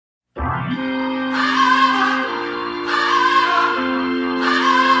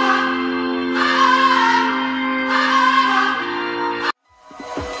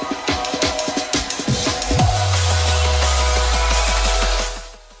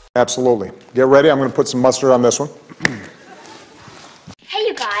Absolutely. Get ready. I'm going to put some mustard on this one. Hey,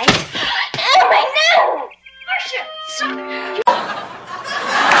 you guys. Oh, my nose! Marcia, stop.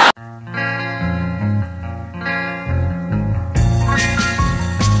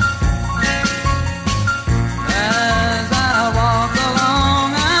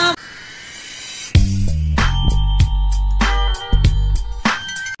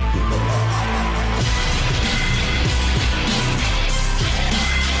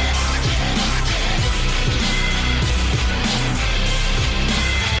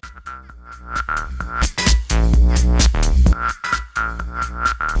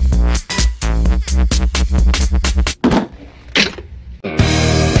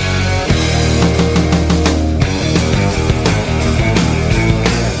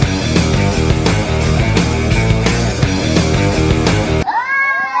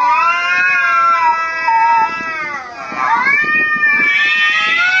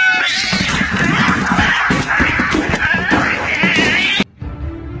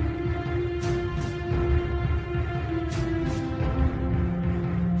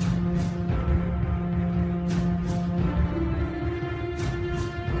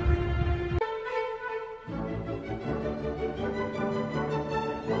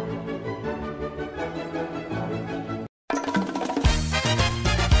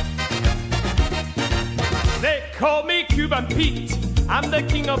 They call me Cuban Pete. I'm the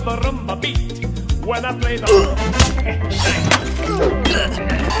king of the rumba beat. When I play the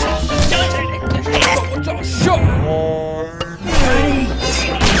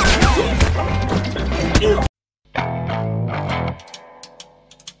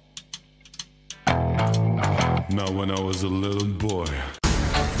Now when I was a little boy.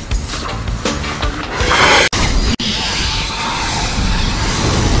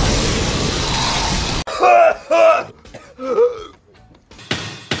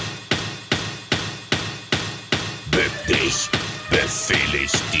 Bück dich, befehl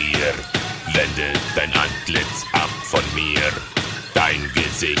ich dir. Wende dein Antlitz ab von mir. Dein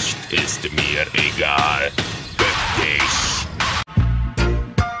Gesicht ist mir egal. Bück dich.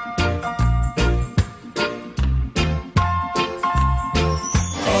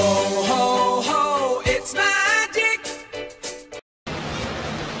 Ho, ho, ho, it's magic.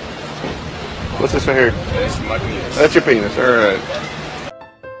 What's this right here? That's my penis. That's your penis, alright.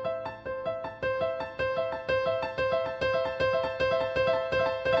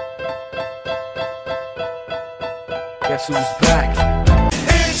 Guess who's back?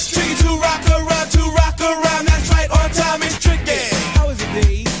 It's tricky to rock around. That's right, on time is tricky. How is it,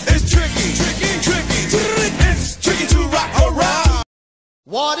 Dave? It's tricky. It's tricky to rock around.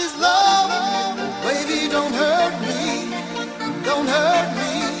 What is love? Baby, don't hurt me. Don't hurt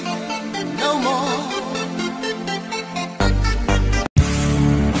me no more.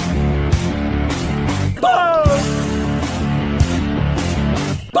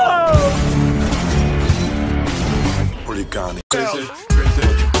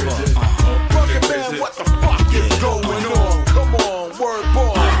 Rugged man, what the fuck is going on? Come on, word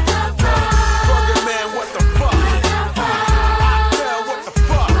boy. Rugged man, what the fuck? Yeah, what the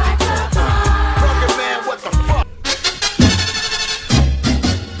fuck? Rugged man, what the fuck?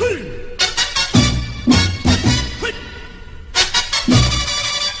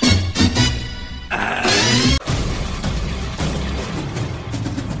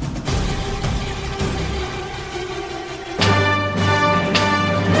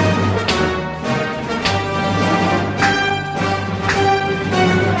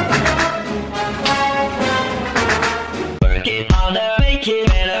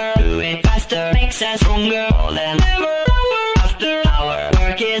 Stronger than ever. After hour,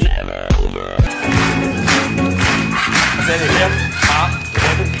 work is never over. Say the hip hop,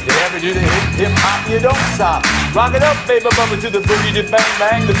 you ever do the hip hop, you don't stop. Rock it up, baby, bubba to the boogie, to bang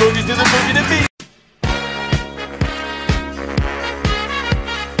bang, the boogie to the boogie to beat.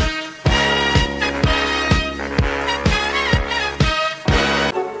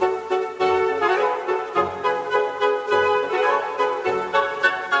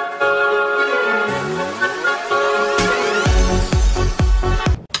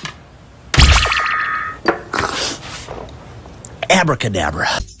 Abracadabra.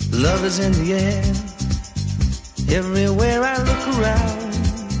 Love is in the air. Everywhere I look around.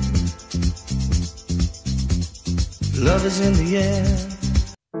 Love is in the air.